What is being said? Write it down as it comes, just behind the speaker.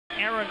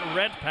Aaron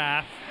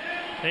Redpath.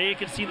 There you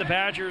can see the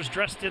Badgers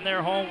dressed in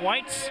their home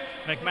whites,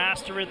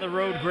 McMaster in the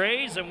road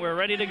grays, and we're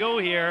ready to go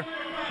here.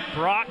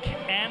 Brock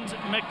and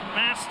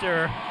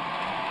McMaster.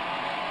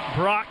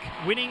 Brock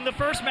winning the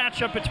first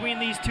matchup between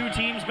these two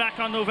teams back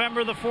on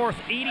November the 4th,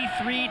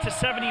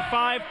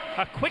 83-75.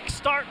 A quick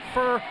start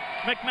for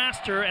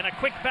McMaster and a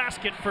quick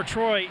basket for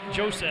Troy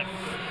Joseph.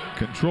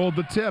 Controlled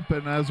the tip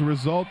and as a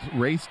result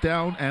raced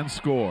down and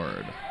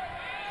scored.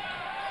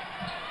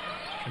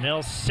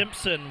 Nils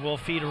Simpson will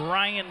feed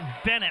Ryan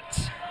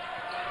Bennett.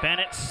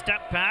 Bennett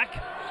step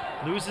back,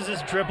 loses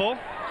his dribble.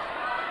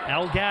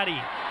 El Gatti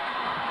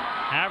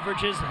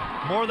averages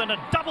more than a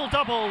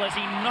double-double as he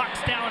knocks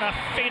down a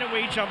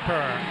fadeaway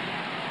jumper.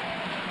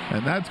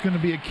 And that's going to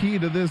be a key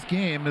to this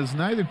game, as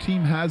neither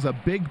team has a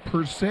big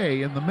per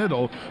se in the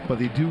middle, but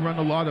they do run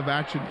a lot of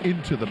action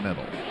into the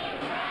middle.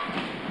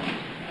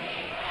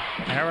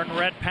 Aaron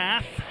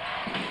Redpath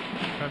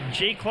from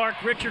J.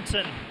 Clark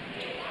Richardson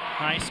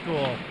High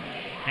School.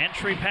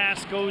 Entry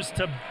pass goes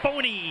to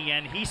Boney,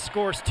 and he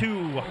scores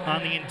 2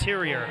 on the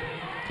interior.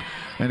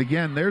 And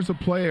again, there's a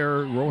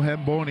player,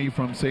 Rohan Boney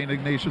from St.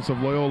 Ignatius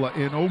of Loyola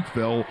in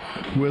Oakville,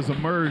 who has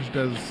emerged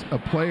as a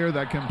player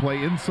that can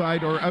play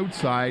inside or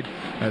outside,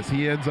 as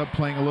he ends up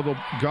playing a little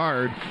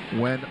guard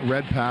when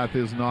Redpath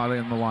is not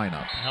in the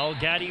lineup. El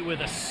Gatti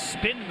with a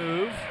spin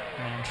move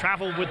and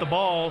traveled with the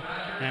ball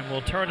and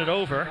will turn it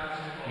over.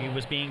 He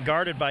was being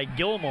guarded by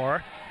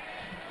Gilmore.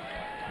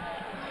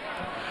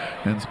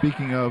 And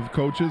speaking of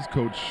coaches,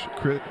 Coach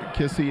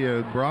Kissy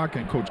and Brock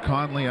and Coach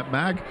Conley at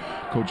MAC.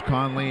 Coach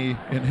Conley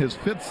in his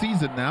 5th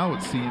season now.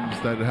 It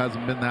seems that it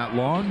hasn't been that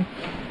long.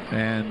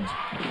 And,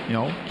 you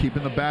know,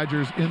 keeping the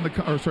Badgers in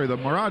the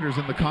Marauders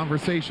in the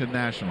conversation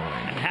nationally.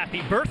 And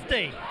happy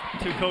birthday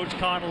to Coach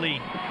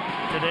Connolly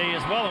today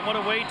as well. And what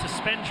a way to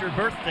spend your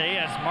birthday,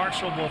 as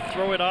Marshall will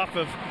throw it off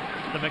of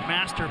the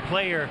McMaster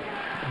player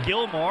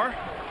Gilmore.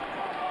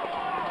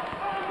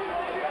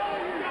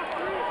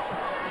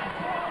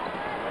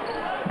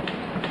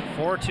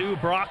 (4-2)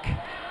 Brock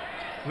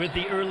with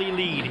the early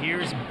lead.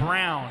 Here's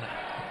Brown.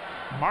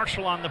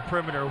 Marshall on the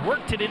perimeter.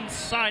 Worked it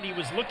inside. He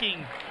was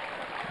looking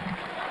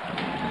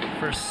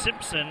for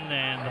Simpson,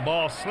 and the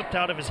ball slipped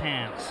out of his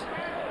hands.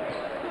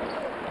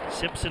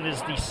 Simpson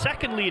is the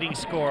second leading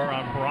scorer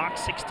on Brock,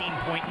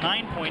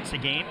 16.9 points a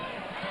game.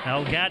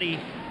 El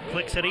Gatti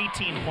clicks at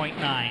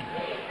 18.9.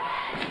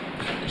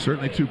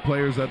 Certainly two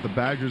players that the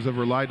Badgers have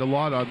relied a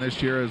lot on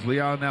this year, as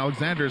Leon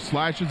Alexander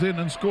slashes in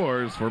and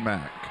scores for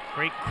MAC.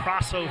 Great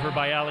crossover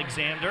by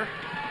Alexander.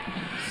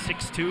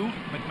 6-2,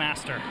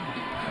 McMaster.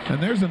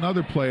 And there's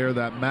another player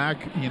that MAC,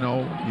 you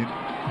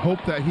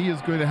hope that he is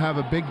going to have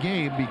a big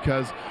game,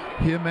 because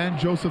him and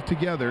Joseph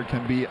together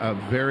can be a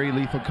very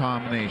lethal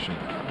combination.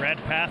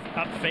 Redpath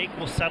up fake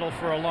will settle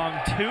for a long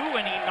 2,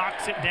 and he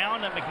knocks it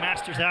down, and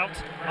McMaster's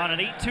out on an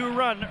 8-2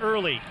 run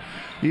early.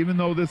 Even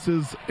though this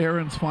is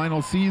Aaron's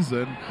final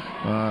season,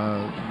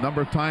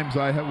 number of times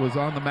I was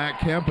on the MAC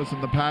campus in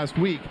the past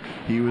week,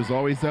 he was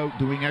always out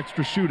doing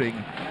extra shooting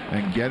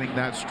and getting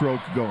that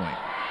stroke going.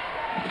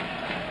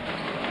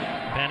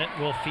 Bennett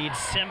will feed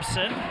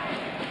Simpson.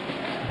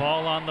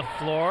 Ball on the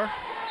floor.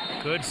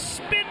 Good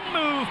spin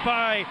move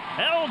by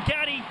El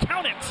Gatti.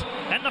 Count it,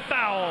 and the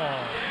foul.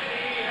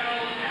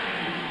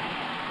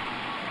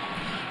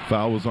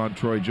 Foul was on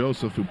Troy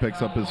Joseph, who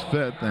picks up his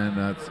 5th,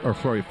 and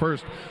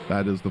first.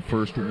 That is the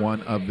first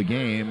one of the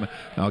game.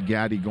 El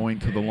Gatti going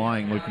to the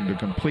line, looking to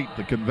complete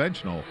the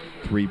conventional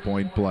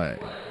 3-point play.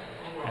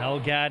 El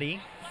Gatti,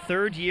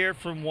 3rd year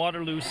from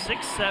Waterloo,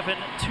 6'7",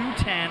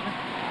 210,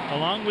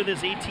 along with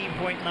his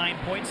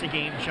 18.9 points a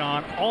game,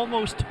 John,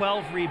 almost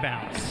 12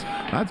 rebounds.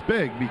 That's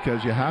big,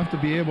 because you have to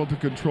be able to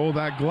control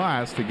that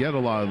glass to get a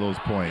lot of those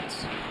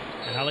points.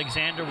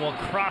 Alexander will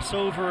cross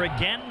over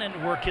again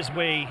and work his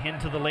way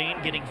into the lane,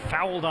 getting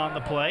fouled on the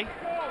play.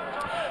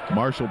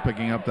 Marshall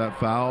picking up that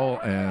foul,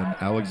 and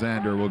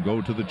Alexander will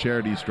go to the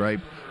charity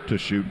stripe to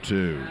shoot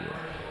 2.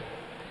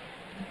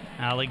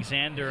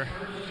 Alexander,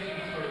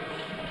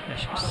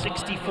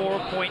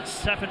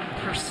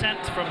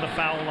 64.7% from the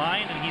foul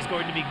line, and he's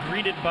going to be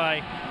greeted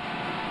by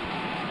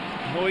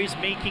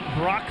noise-making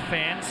Brock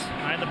fans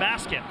behind the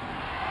basket.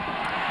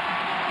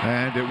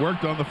 And it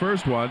worked on the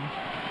first one.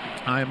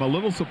 I'm a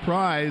little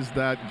surprised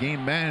that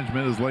game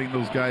management is letting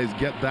those guys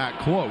get that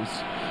close.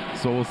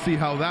 So we'll see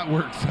how that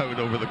works out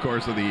over the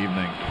course of the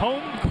evening.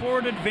 Home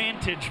court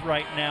advantage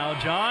right now,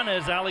 John,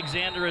 as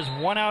Alexander is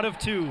 1 out of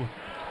 2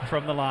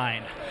 from the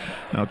line.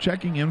 Now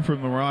checking in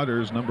from the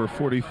Marauders, number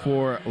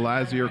 44,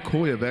 Lazar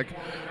Kojevic,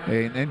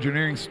 an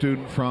engineering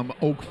student from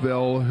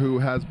Oakville who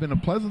has been a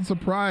pleasant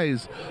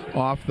surprise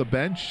off the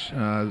bench.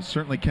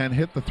 Certainly can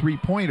hit the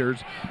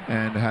 3-pointers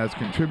and has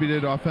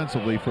contributed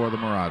offensively for the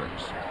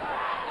Marauders.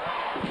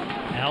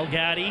 El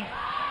Gatti,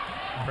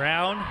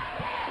 Brown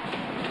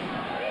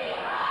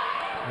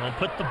will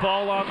put the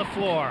ball on the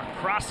floor,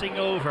 crossing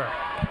over.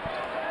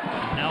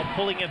 Now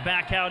pulling it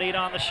back out, 8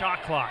 on the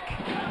shot clock.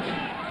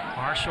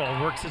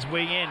 Marshall works his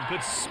way in.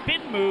 Good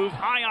spin move,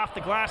 high off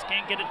the glass,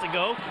 can't get it to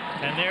go.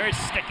 And there he's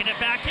sticking it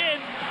back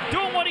in.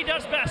 Doing what he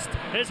does best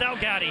is El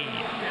Gatti.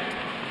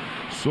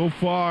 So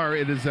far,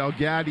 it is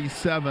Elgady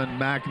 7,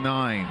 Mac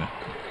 9.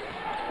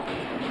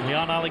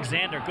 Leon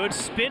Alexander, good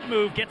spin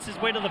move, gets his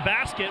way to the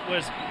basket,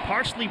 was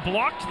partially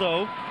blocked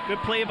though. Good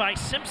play by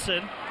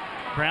Simpson.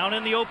 Brown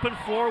in the open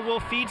floor will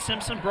feed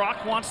Simpson.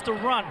 Brock wants to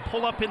run,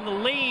 pull up in the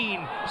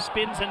lane,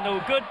 spins and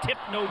no good, tip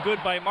no good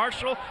by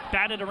Marshall,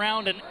 batted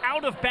around and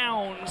out of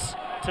bounds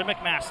to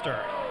McMaster.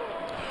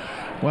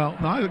 Well,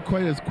 not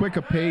quite as quick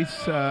a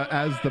pace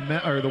as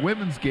the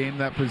women's game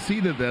that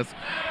preceded this,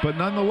 but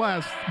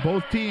nonetheless,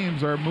 both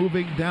teams are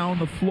moving down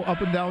the floor,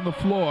 up and down the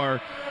floor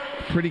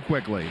pretty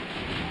quickly.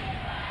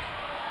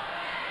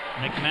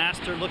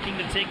 McMaster looking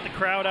to take the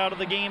crowd out of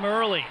the game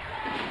early.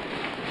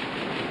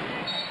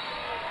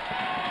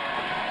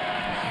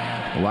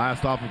 The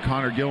last off of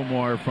Connor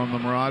Gilmore from the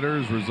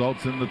Marauders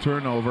results in the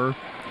turnover.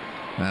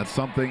 That's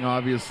something,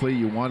 obviously,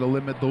 you want to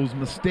limit those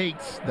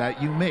mistakes that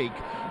you make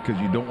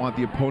because you don't want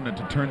the opponent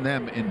to turn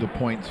them into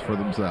points for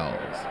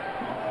themselves.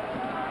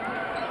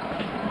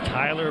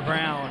 Tyler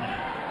Brown.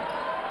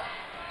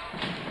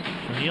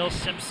 Neil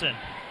Simpson.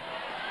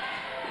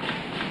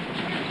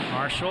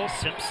 Marshall,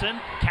 Simpson,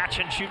 catch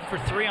and shoot for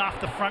three off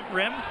the front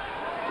rim.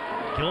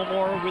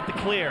 Gilmore with the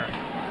clear.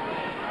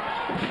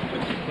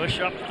 Push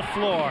up the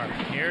floor.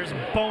 Here's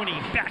Boney,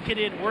 back it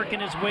in,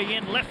 working his way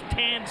in. Left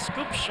hand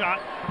scoop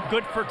shot,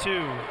 good for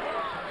two.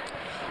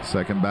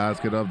 Second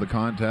basket of the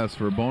contest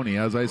for Boney.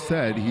 As I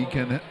said, he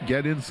can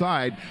get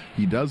inside.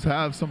 He does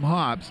have some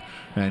hops,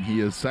 and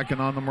he is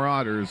second on the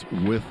Marauders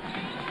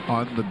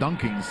on the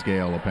dunking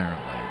scale,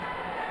 apparently.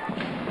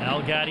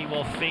 Elgady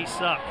will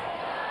face up.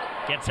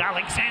 Gets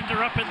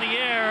Alexander up in the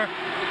air,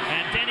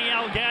 and Denny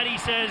Elgady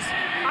says,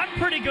 I'm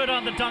pretty good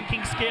on the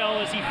dunking scale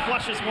as he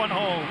flushes one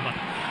home.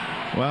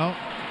 Well,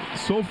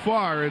 so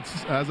far,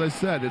 it's, as I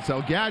said, it's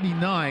Elgady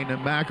 9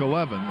 and Mac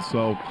 11,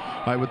 so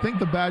I would think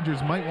the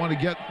Badgers might want to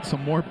get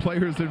some more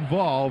players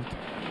involved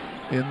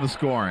in the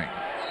scoring.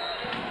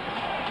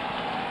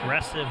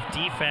 Aggressive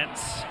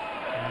defense,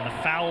 and the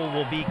foul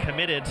will be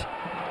committed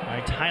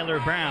by Tyler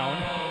Brown.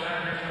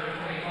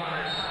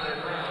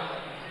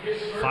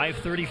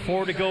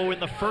 5:34 to go in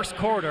the first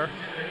quarter.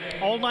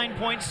 All 9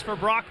 points for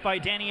Brock by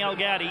Danny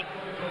Elgady.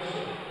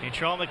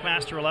 Charles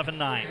McMaster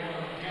 11-9.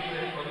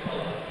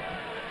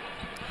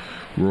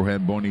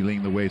 Rohan Boney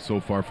leading the way so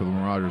far for the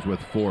Marauders with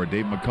 4.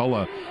 Dave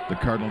McCullough, the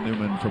Cardinal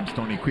Newman from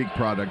Stony Creek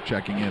product,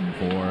 checking in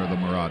for the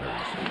Marauders.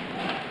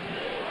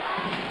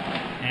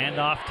 And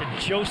off to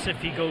Joseph,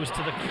 he goes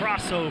to the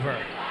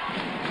crossover.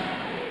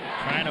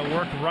 Trying to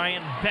work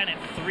Ryan Bennett.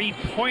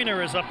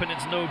 Three-pointer is up and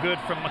it's no good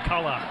from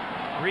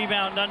McCullough.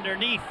 Rebound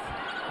underneath.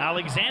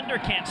 Alexander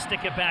can't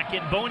stick it back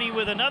in. Boney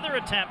with another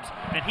attempt,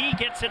 and he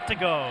gets it to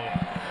go.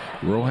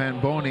 Rohan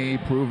Boney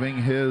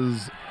proving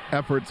his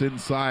efforts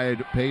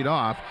inside paid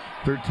off.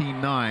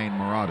 13-9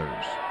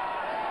 Marauders.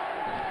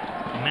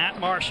 Matt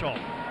Marshall.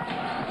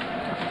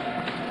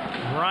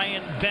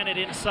 Ryan Bennett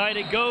inside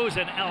it goes,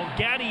 and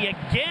Elgady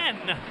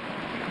again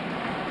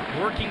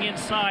working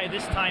inside,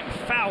 this time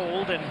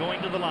fouled and going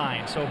to the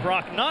line. So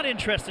Brock not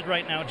interested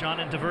right now,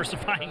 John, in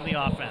diversifying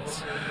the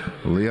offense.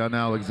 Leon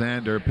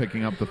Alexander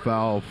picking up the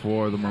foul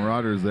for the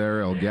Marauders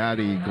there.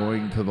 Elgady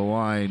going to the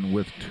line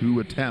with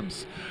 2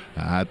 attempts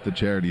at the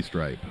charity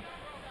stripe.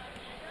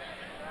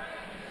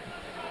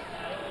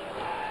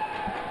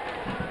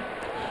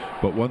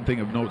 But one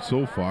thing of note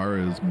so far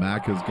is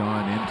Mac has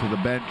gone into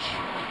the bench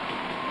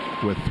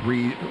with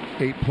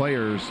 8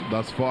 players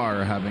thus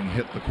far having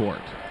hit the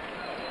court.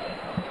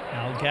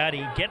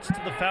 Elgady gets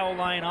to the foul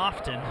line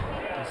often.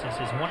 This is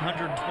his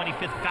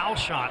 125th foul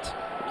shot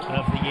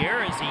of the year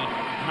as he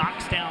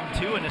knocks down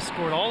 2 and has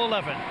scored all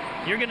 11.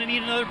 You're going to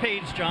need another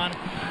page, John.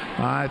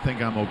 I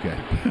think I'm okay.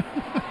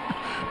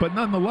 But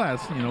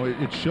nonetheless, you know,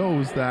 it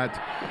shows that,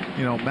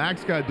 you know,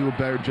 Mac's got to do a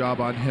better job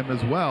on him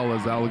as well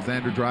as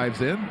Alexander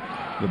drives in.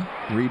 The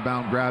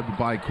rebound grabbed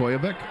by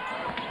Kojovic.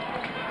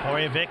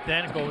 Kojovic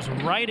then goes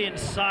right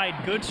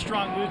inside. Good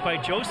strong move by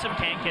Joseph,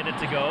 can't get it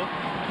to go.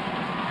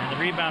 And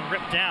the rebound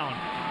ripped down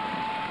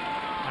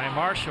by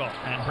Marshall.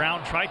 And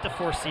Brown tried to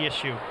force the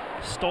issue.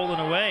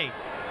 Stolen away.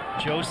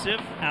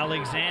 Joseph,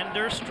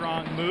 Alexander,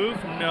 strong move.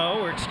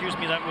 No, or excuse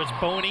me, that was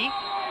Boney.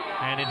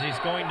 And it is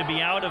going to be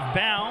out of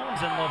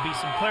bounds, and there'll be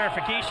some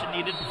clarification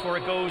needed before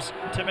it goes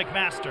to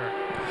McMaster.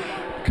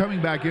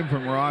 Coming back in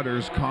from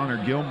Marauders,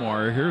 Connor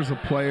Gilmore. Here's a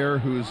player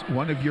who's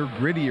one of your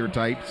grittier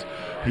types.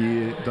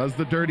 He does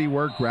the dirty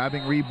work,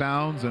 grabbing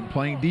rebounds and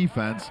playing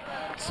defense.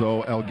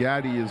 So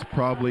Elgady is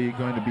probably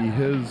going to be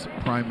his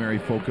primary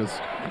focus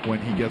when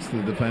he gets to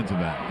the defensive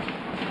end.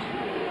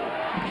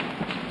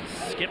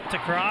 Skipped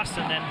across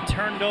and then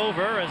turned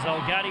over as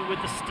Elgady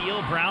with the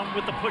steal. Brown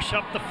with the push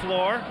up the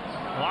floor.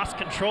 Lost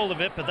control of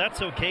it, but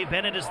that's okay.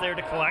 Bennett is there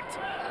to collect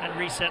and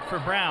reset for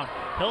Brown.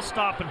 He'll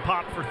stop and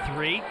pop for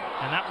 3,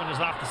 and that one is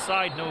off the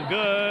side, no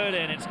good,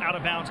 and it's out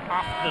of bounds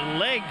off the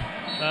leg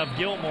of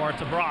Gilmore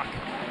to Brock.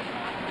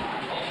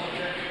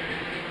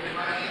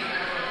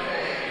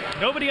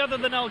 Nobody other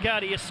than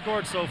Elgady has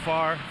scored so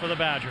far for the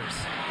Badgers.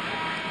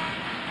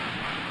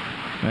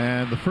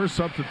 And the first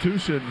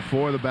substitution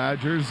for the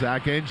Badgers,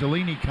 Zach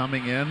Angelini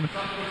coming in.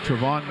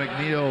 Trevon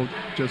McNeil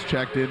just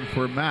checked in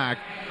for Mac.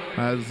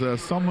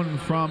 As someone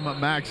from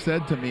Mac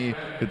said to me,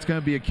 it's going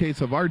to be a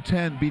case of our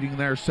 10 beating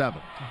their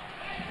 7.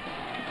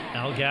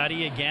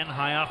 Elgatti again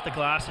high off the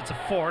glass. It's a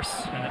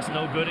force, and it's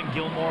no good, and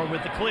Gilmore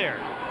with the clear.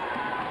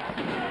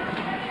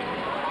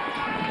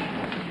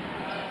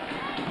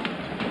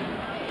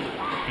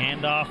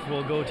 Handoff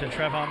will go to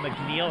Trevon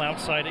McNeil.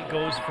 Outside it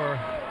goes for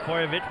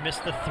Koyevic.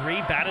 Missed the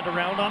 3, batted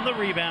around on the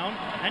rebound,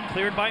 and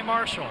cleared by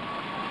Marshall.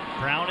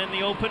 Brown in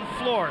the open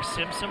floor.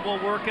 Simpson will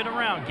work it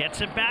around.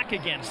 Gets it back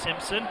again.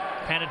 Simpson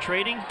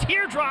penetrating.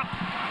 Teardrop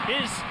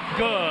is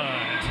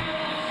good.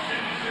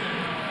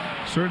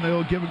 Certainly a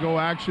little give-and-go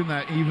action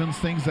that evens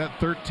things at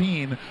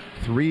 13.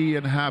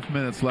 3.5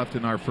 minutes left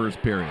in our first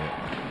period.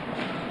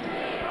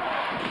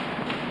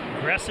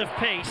 Aggressive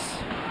pace.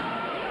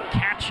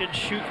 Catch and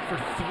shoot for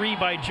 3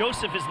 by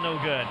Joseph is no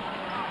good.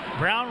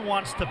 Brown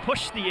wants to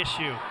push the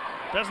issue.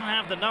 Doesn't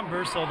have the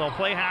numbers, so they'll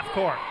play half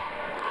court.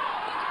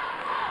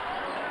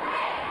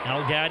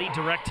 Elgatti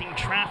directing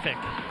traffic.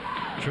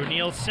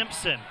 Trunil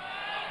Simpson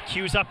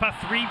cues up a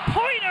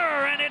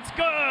 3-pointer, and it's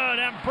good,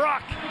 and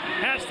Brock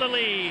has the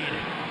lead.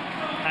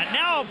 And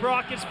now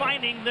Brock is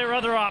finding their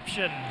other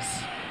options.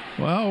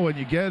 Well, when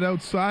you get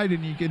outside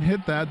and you can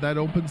hit that, that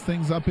opens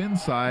things up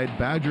inside.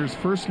 Badgers'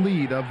 first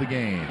lead of the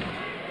game.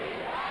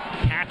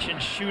 Catch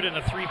and shoot, and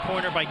a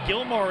 3-pointer by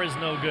Gilmore is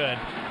no good.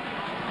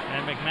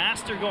 And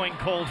McMaster going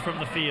cold from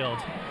the field.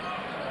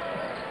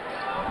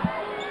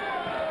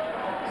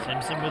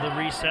 Simpson with a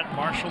reset.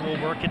 Marshall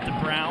will work it to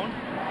Brown.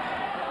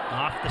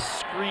 Off the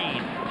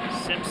screen.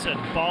 Simpson,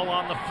 ball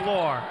on the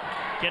floor.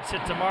 Gets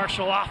it to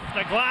Marshall off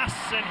the glass,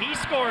 and he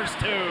scores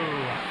 2.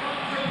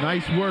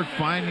 Nice work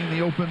finding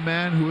the open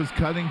man who is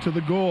cutting to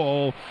the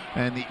goal,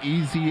 and the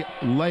easy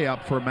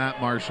layup for Matt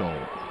Marshall.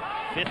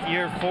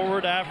 Fifth-year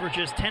forward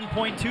averages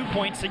 10.2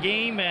 points a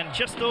game and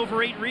just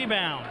over 8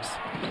 rebounds.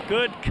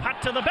 Good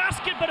cut to the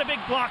basket, but a big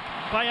block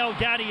by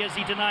Elgatti as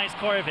he denies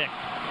Koyevic.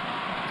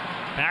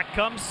 Back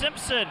comes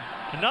Simpson.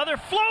 Another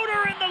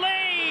floater in the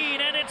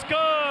lane, and it's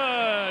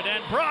good.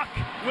 And Brock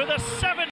with a 7